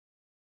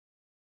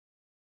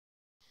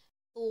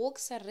The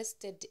Hawks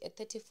arrested a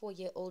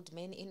 34-year-old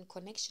man in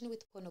connection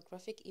with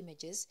pornographic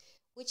images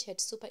which had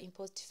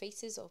superimposed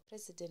faces of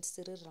President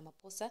Cyril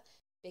Ramaphosa,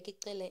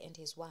 Beki Cele, and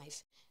his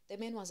wife. The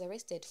man was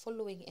arrested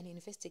following an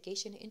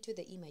investigation into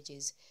the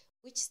images,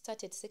 which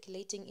started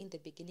circulating in the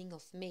beginning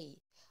of May.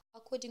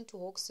 According to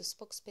Hawks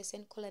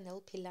spokesperson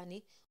Colonel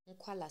Philani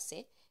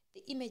Nkwalase,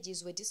 the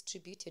images were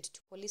distributed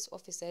to police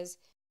officers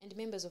and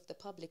members of the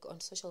public on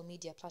social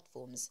media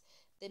platforms.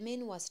 The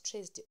man was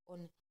traced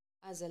on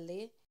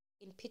Azalea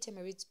in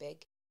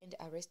Pietermaritzburg and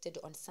arrested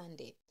on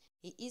Sunday.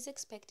 He is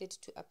expected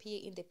to appear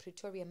in the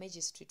Pretoria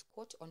Magistrate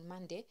Court on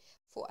Monday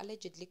for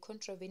allegedly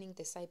contravening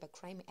the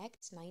Cybercrime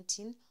Act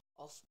 19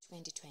 of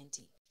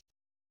 2020.